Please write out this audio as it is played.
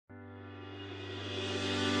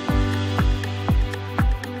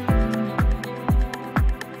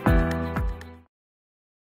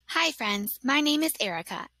Hi friends, my name is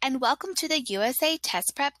Erica and welcome to the USA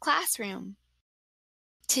Test Prep classroom.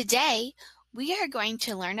 Today, we are going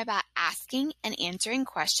to learn about asking and answering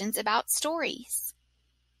questions about stories.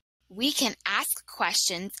 We can ask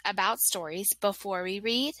questions about stories before we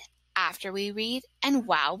read, after we read, and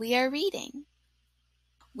while we are reading.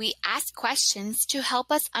 We ask questions to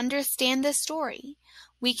help us understand the story.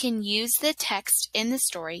 We can use the text in the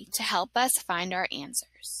story to help us find our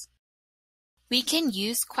answers. We can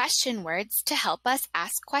use question words to help us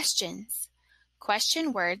ask questions.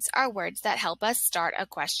 Question words are words that help us start a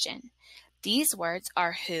question. These words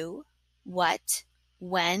are who, what,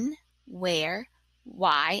 when, where,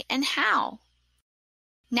 why, and how.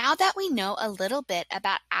 Now that we know a little bit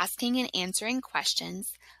about asking and answering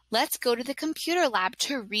questions, let's go to the computer lab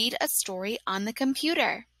to read a story on the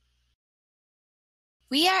computer.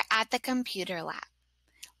 We are at the computer lab.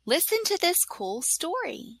 Listen to this cool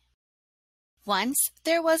story. Once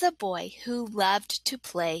there was a boy who loved to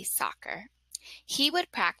play soccer. He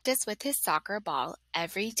would practice with his soccer ball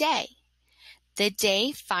every day. The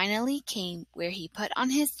day finally came where he put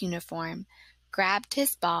on his uniform, grabbed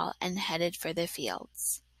his ball, and headed for the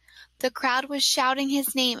fields. The crowd was shouting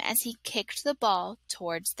his name as he kicked the ball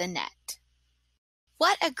towards the net.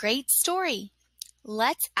 What a great story!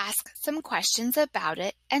 Let's ask some questions about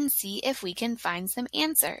it and see if we can find some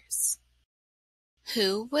answers.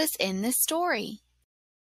 Who was in the story?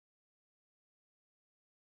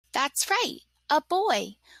 That's right, a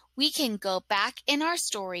boy. We can go back in our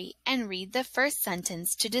story and read the first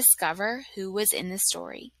sentence to discover who was in the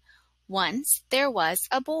story. Once there was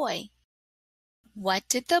a boy. What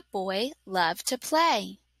did the boy love to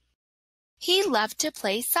play? He loved to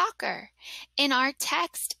play soccer. In our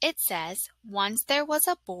text, it says, once there was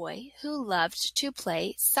a boy who loved to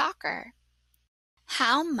play soccer.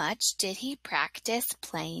 How much did he practice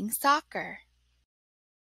playing soccer?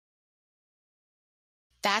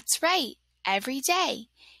 That's right, every day.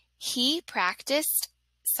 He practiced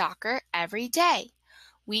soccer every day.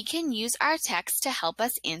 We can use our text to help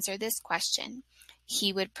us answer this question.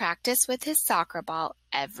 He would practice with his soccer ball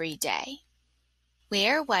every day.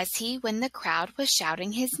 Where was he when the crowd was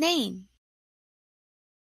shouting his name?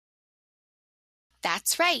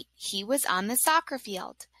 That's right, he was on the soccer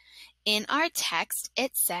field. In our text,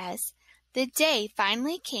 it says, the day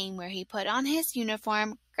finally came where he put on his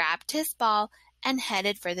uniform, grabbed his ball, and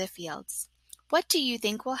headed for the fields. What do you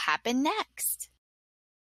think will happen next?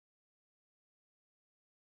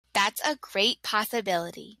 That's a great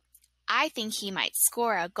possibility. I think he might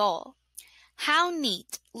score a goal. How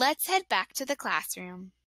neat! Let's head back to the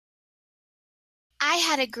classroom. I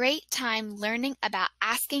had a great time learning about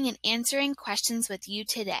asking and answering questions with you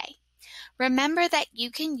today. Remember that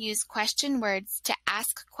you can use question words to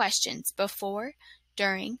ask questions before,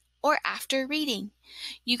 during, or after reading.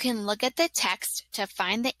 You can look at the text to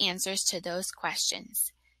find the answers to those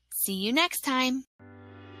questions. See you next time.